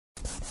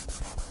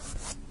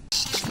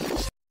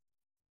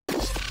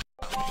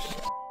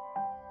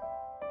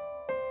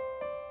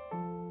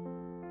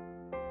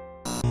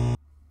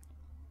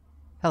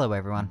Hello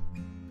everyone,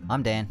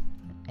 I'm Dan,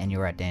 and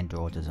you're at Dan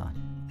Draw Design.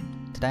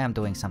 Today I'm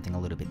doing something a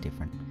little bit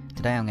different.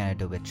 Today I'm going to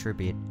do a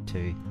tribute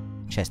to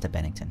Chester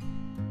Bennington.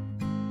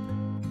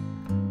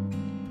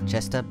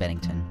 Chester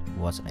Bennington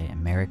was an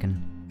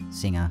American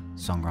singer,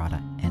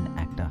 songwriter, and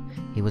actor.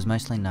 He was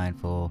mostly known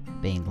for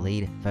being the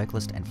lead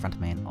vocalist and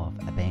frontman of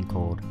a band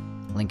called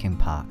Linkin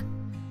Park.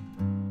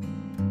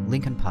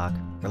 Linkin Park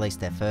released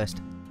their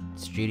first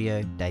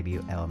studio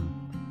debut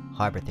album,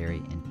 Hybrid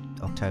Theory, in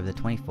October the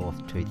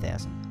 24th,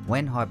 2000.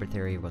 When Hybrid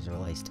Theory was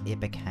released, it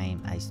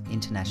became an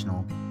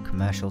international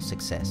commercial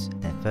success.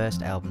 Their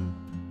first album,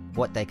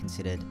 what they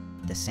considered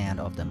the sound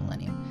of the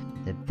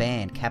millennium. The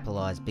band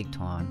capitalized big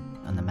time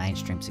on the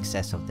mainstream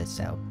success of this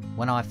album.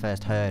 When I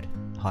first heard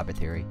Hybrid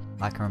Theory,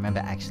 I can remember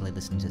actually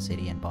listening to the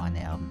CD and buying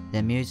the album.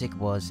 Their music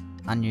was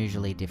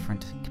unusually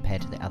different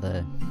compared to the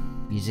other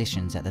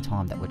musicians at the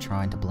time that were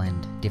trying to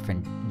blend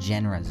different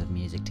genres of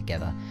music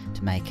together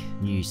to make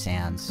new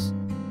sounds.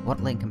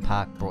 What Linkin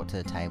Park brought to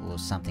the table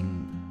was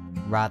something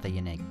rather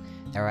unique.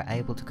 They were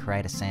able to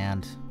create a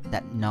sound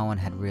that no one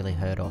had really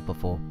heard of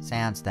before,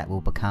 sounds that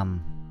will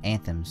become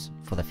anthems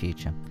for the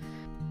future.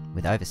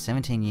 With over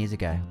 17 years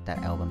ago that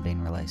album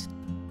being released,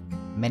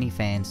 many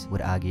fans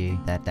would argue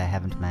that they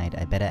haven't made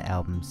a better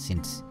album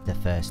since the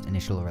first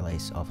initial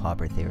release of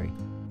Hybrid Theory.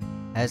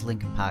 As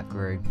Linkin Park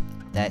grew,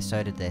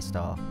 so did their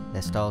style.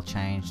 Their style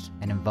changed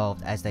and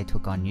evolved as they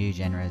took on new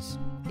genres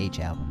each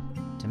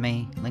album. To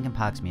me, Linkin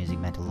Park's music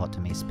meant a lot to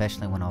me,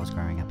 especially when I was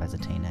growing up as a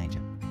teenager.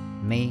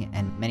 Me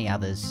and many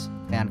others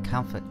found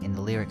comfort in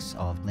the lyrics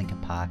of Linkin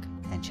Park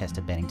and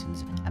Chester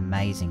Bennington's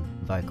amazing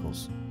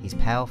vocals. His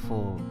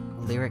powerful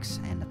lyrics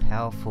and the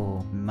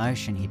powerful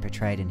emotion he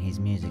portrayed in his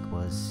music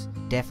was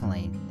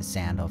definitely the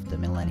sound of the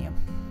millennium.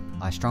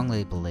 I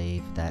strongly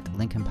believe that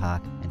Linkin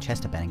Park and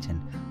Chester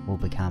Bennington will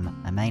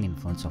become a main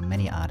influence on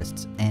many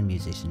artists and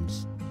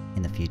musicians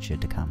in the future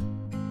to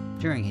come.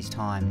 During his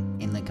time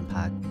in Linkin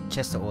Park,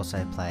 Chester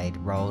also played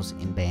roles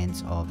in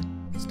bands of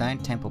Stone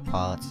Temple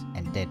Pilots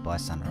and Dead by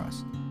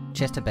Sunrise.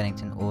 Chester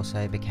Bennington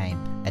also became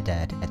a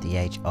dad at the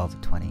age of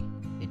 20.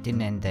 It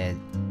didn't end there.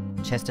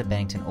 Chester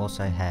Bennington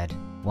also had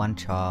one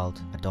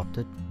child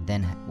adopted,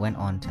 then went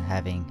on to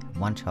having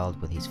one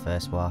child with his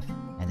first wife,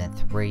 and then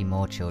 3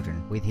 more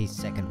children with his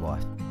second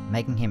wife,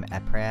 making him a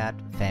proud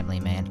family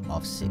man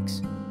of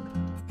 6.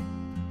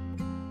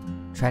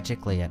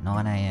 Tragically, at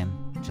 9 AM,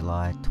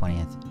 July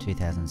 20th,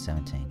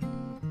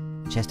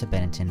 2017, Chester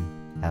Bennington,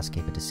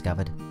 housekeeper,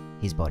 discovered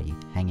his body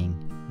hanging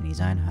in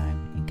his own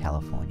home in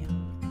California.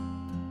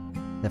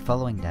 The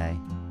following day,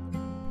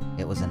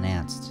 it was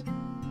announced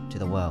to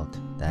the world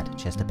that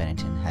Chester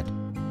Bennington had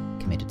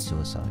committed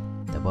suicide.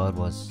 The world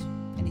was,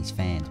 and his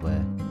fans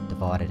were,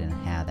 divided in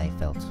how they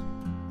felt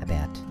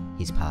about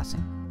his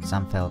passing.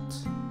 Some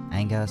felt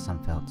anger, some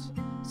felt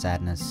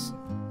sadness,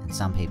 and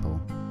some people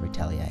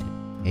retaliated.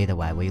 Either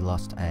way, we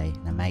lost an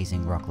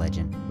amazing rock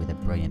legend with a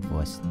brilliant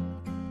voice.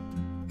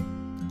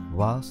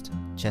 Whilst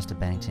Chester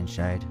Bennington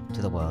showed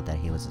to the world that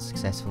he was a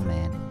successful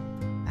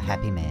man, a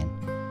happy man,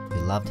 who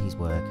loved his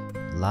work,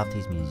 loved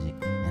his music,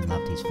 and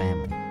loved his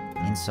family,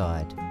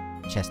 inside,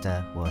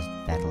 Chester was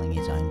battling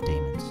his own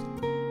demons.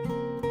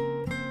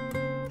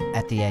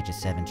 At the age of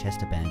 7,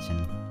 Chester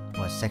Bennington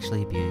was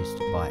sexually abused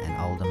by an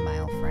older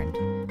male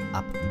friend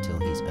up until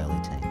his early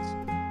teens.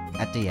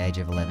 At the age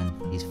of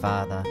 11, his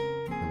father,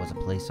 who was a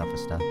police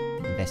officer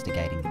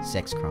investigating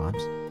sex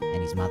crimes,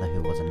 and his mother,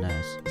 who was a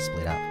nurse,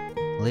 split up.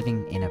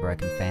 Living in a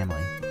broken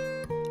family,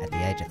 at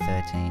the age of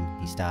 13,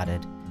 he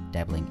started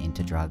dabbling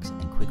into drugs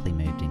and quickly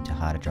moved into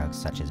harder drugs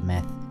such as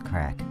meth,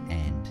 crack,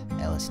 and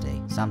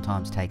LSD,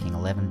 sometimes taking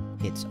 11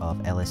 hits of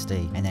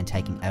LSD and then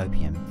taking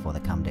opium for the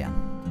come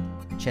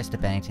down. Chester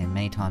Bennington,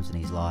 many times in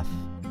his life,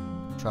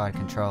 tried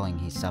controlling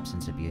his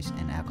substance abuse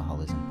and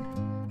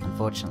alcoholism.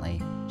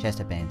 Unfortunately,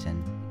 Chester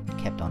Bennington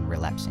kept on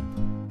relapsing.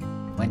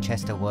 When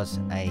Chester was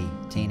a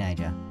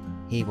teenager,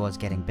 he was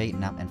getting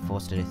beaten up and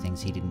forced to do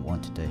things he didn't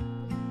want to do.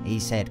 He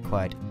said,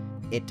 quote,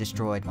 "It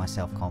destroyed my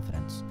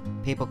self-confidence.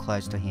 People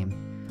close to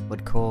him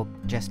would call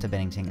Chester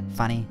Bennington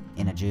funny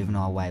in a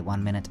juvenile way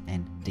one minute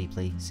and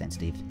deeply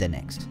sensitive the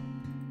next."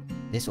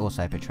 This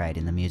also portrayed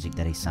in the music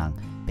that he sung,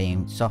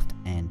 being soft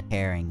and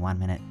caring one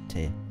minute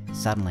to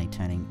suddenly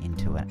turning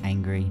into an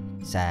angry,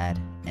 sad,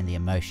 and the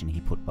emotion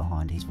he put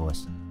behind his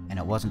voice. And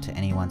it wasn't to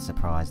anyone's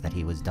surprise that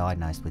he was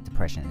diagnosed with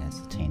depression as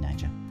a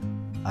teenager.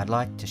 I'd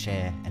like to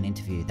share an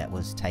interview that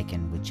was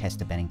taken with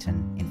Chester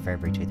Bennington in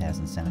February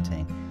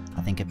 2017.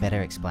 I think it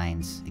better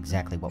explains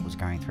exactly what was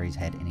going through his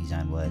head in his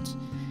own words,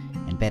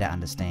 and better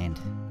understand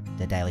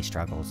the daily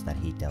struggles that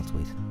he dealt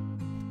with.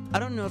 I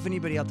don't know if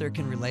anybody out there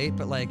can relate,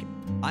 but like,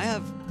 I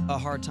have a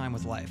hard time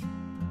with life.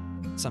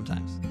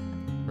 Sometimes.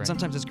 Right.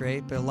 Sometimes it's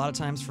great, but a lot of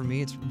times for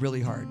me it's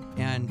really hard.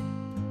 And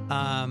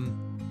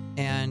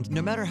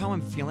no matter how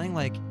I'm feeling,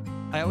 like,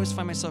 I always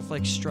find myself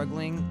like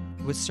struggling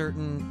with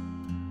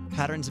certain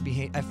patterns of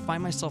behavior. I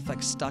find myself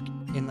like stuck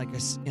in like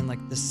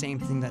the same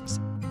thing that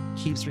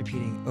keeps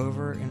repeating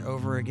over and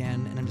over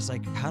again, and I'm just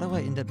like, how am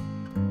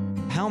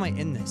I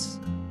in this?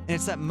 And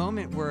it's that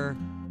moment where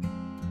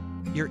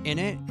you're in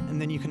it,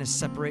 and then you kind of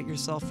separate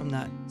yourself from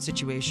that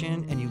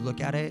situation, and you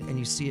look at it and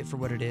you see it for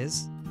what it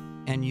is,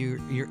 and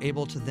you're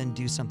able to then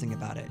do something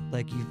about it.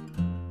 Like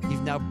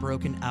you've now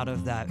broken out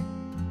of that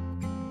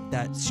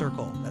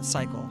circle, that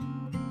cycle.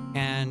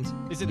 And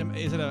are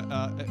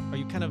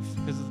you kind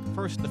of, because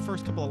the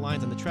first couple of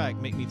lines on the track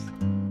make me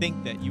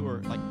think that you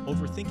were like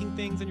overthinking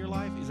things in your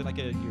life? Is it like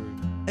it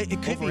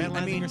could be.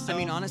 I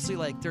mean, honestly,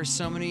 like there's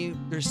so many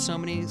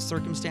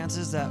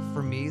circumstances that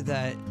for me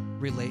that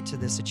relate to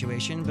this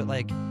situation, but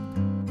like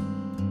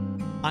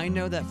I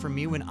know that for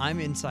me, when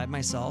I'm inside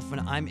myself, when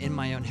I'm in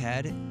my own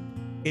head,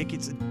 it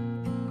gets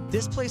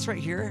this place right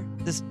here,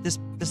 this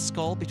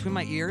skull between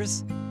my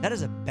ears. That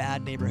is a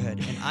bad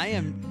neighborhood, and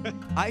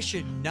I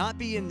should not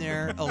be in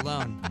there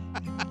alone.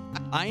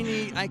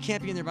 I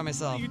can't be in there by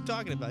myself. What are you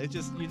talking about? It's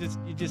just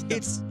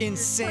it's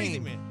insane. Crazy,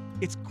 man.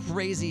 It's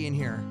crazy in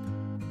here.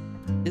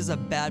 This is a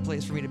bad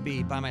place for me to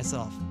be by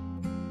myself.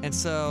 And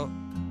so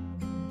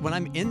when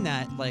I'm in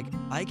that, like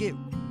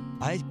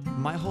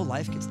my whole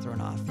life gets thrown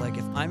off. Like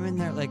if I'm in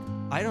there, like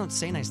I don't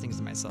say nice things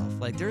to myself.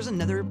 Like there's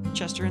another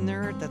Chester in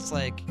there that's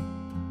like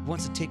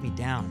wants to take me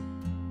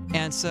down.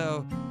 And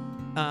so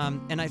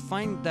and I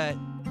find that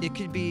it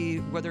could be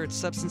whether it's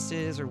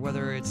substances or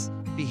whether it's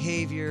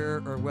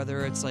behavior or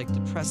whether it's like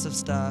depressive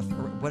stuff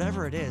or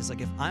whatever it is.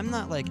 Like if I'm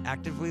not like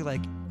actively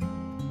like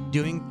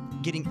getting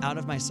out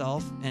of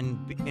myself and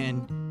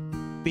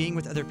being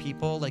with other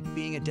people, like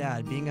being a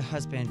dad, being a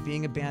husband,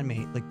 being a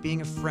bandmate, like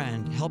being a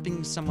friend,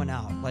 helping someone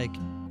out. Like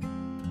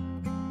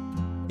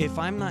if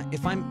I'm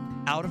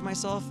out of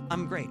myself,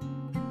 I'm great.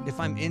 If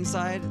I'm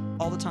inside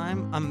all the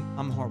time,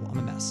 I'm horrible. I'm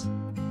a mess.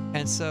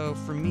 And so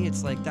for me,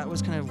 it's like that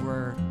was kind of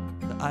where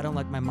I don't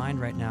like my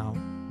mind right now,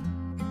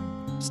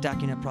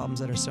 stacking up problems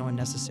that are so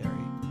unnecessary.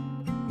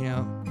 You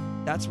know,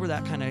 that's where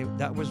that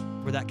was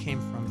where that came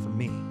from for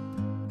me.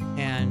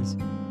 And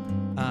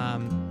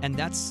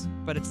that's,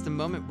 but it's the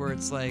moment where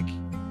it's like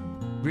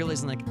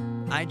realizing like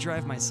I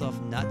drive myself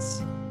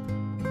nuts,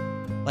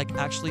 like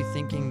actually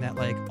thinking that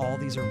like all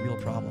these are real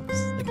problems.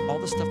 Like all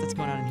the stuff that's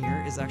going on in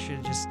here is actually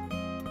just,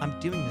 I'm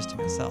doing this to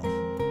myself.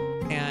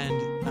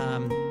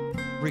 And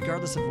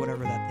regardless of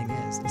whatever that thing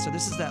is. And so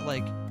this is that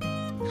like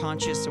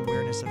conscious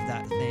awareness of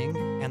that thing.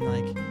 And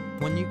like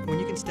when you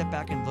can step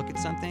back and look at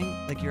something,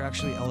 like you're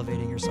actually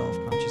elevating yourself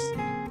consciously.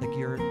 Like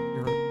you're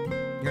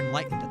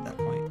enlightened at that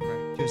point,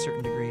 right, to a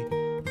certain degree.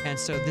 And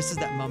so this is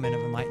that moment of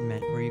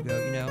enlightenment where you go,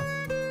 you know,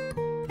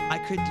 I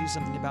could do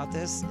something about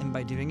this, and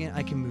by doing it,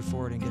 I can move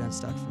forward and get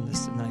unstuck from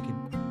this, and then I could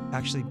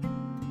actually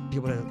be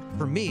able to,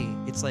 for me,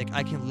 it's like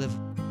I can live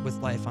with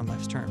life on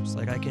life's terms.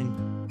 Like I can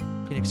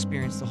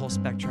experience the whole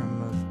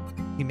spectrum of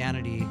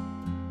humanity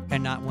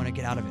and not want to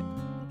get out of it,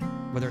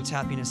 whether it's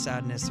happiness,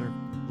 sadness, or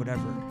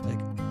whatever. Like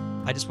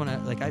I just want to,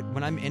 like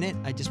when I'm in it,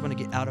 I just want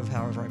to get out of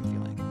however I'm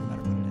feeling, no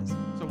matter what it is.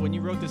 So when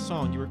you wrote this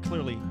song, you were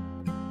clearly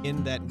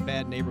in that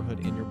bad neighborhood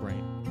in your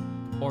brain.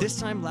 This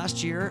time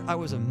last year, I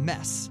was a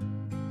mess,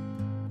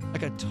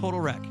 like a total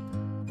wreck,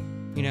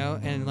 you know?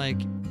 And like,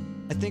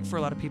 I think for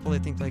a lot of people, they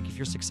think like if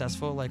you're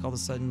successful, like all of a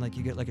sudden, like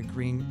you get like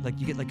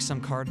you get like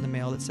some card in the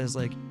mail that says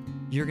like,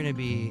 you're going to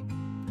be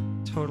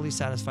totally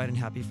satisfied and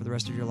happy for the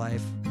rest of your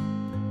life.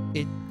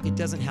 It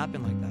doesn't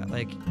happen like that.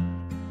 Like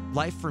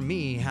life for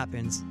me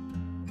happens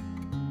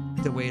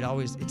the way it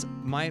always,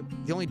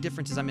 the only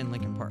difference is I'm in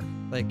Linkin Park.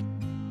 Like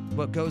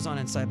what goes on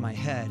inside my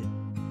head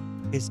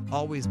it's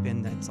always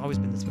been this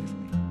way for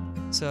me.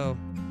 So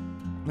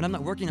when I'm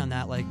not working on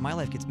that, like my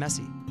life gets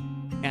messy.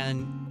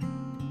 And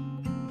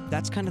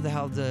that's kind of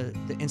how the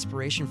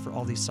inspiration for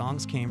all these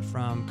songs came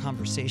from,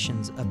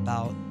 conversations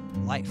about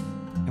life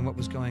and what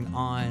was going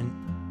on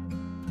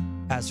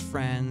as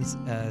friends,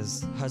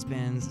 as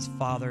husbands, as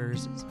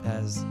fathers,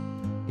 as,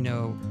 you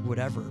know,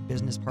 whatever,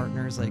 business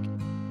partners. Like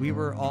we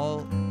were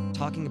all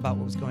talking about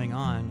what was going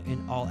on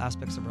in all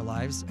aspects of our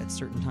lives at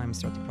certain times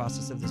throughout the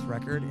process of this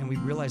record. And we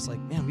realized like,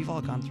 man, we've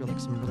all gone through like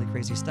some really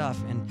crazy stuff,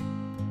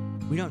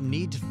 and we don't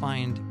need to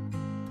find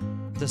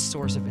the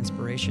source of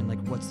inspiration. Like,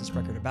 what's this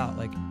record about?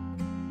 Like,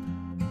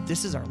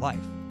 this is our life.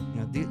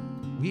 You know,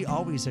 we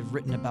always have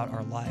written about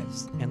our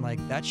lives, and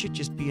like that should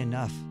just be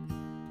enough.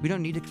 We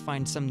don't need to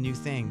find some new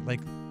thing. Like,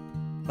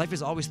 life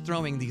is always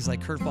throwing these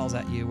like curveballs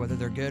at you, whether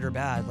they're good or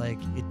bad. Like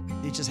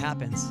it just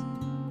happens.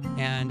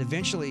 And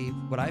eventually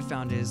what I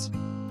found is,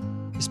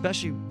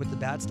 especially with the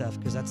bad stuff,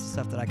 because that's the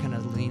stuff that I kind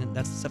of lean,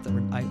 that's the stuff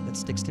that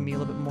sticks to me a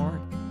little bit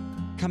more,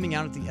 coming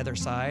out at the other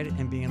side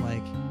and being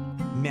like,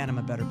 man, I'm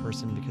a better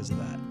person because of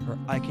that. Or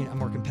I'm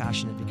more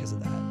compassionate because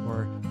of that.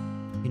 Or,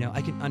 you know,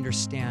 I can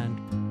understand,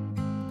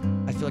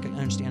 I feel like I can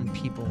understand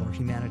people or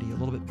humanity a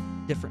little bit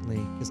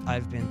differently because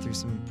I've been through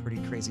some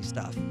pretty crazy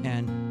stuff.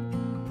 And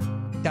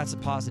that's a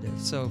positive.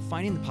 So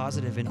finding the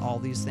positive in all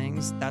these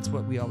things, that's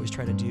what we always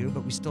try to do,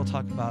 but we still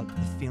talk about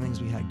the feelings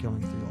we had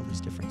going through all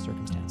these different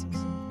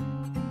circumstances.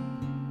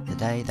 The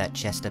day that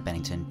Chester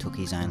Bennington took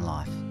his own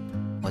life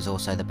was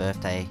also the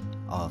birthday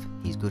of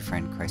his good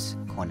friend Chris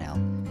Cornell,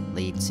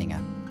 lead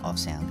singer of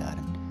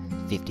Soundgarden,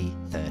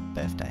 53rd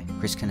birthday.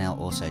 Chris Cornell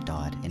also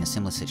died in a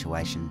similar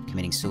situation,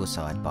 committing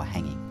suicide by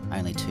hanging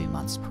only 2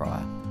 months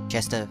prior.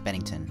 Chester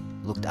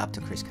Bennington looked up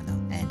to Chris Cornell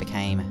and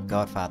became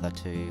godfather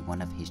to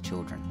one of his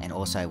children, and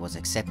also was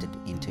accepted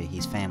into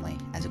his family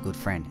as a good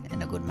friend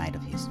and a good mate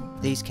of his.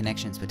 These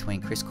connections between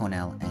Chris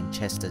Cornell and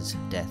Chester's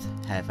death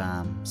have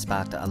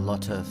sparked a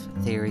lot of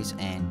theories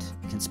and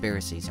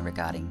conspiracies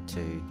regarding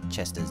to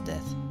Chester's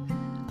death.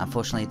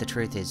 Unfortunately, the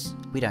truth is,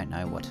 we don't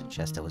know what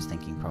Chester was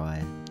thinking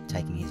prior to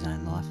taking his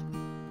own life,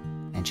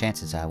 and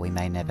chances are we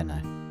may never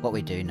know. What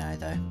we do know,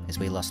 though, is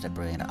we lost a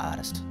brilliant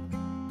artist,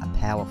 a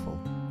powerful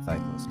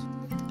vocalist,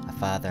 a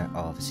father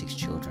of 6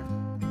 children,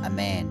 a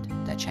man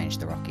that changed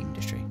the rock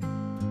industry.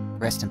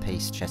 Rest in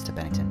peace, Chester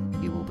Bennington.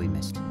 You will be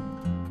missed.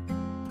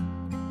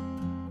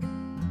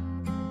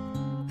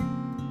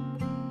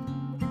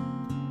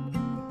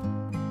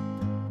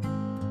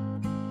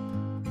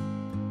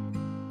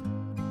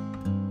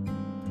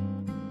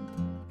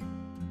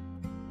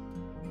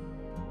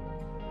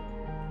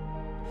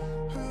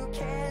 Who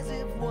cares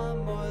if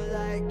one more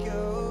light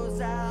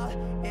goes out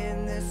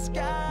in the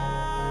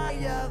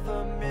sky of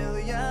a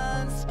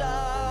million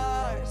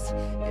stars?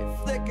 It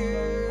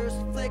flickers,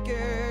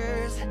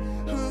 flickers.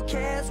 Who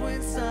cares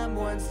when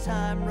someone's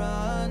time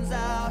runs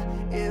out?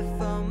 If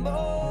a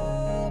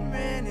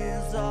moment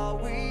is all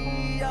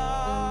we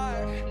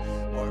are,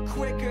 or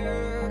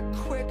quicker,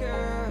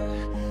 quicker.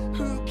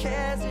 Who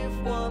cares if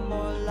one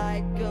more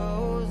light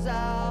goes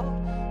out?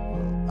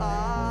 Well, I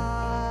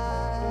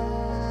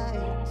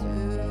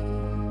do.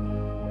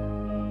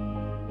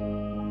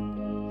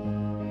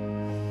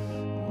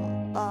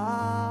 Well, I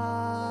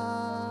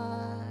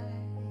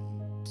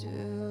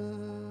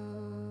do.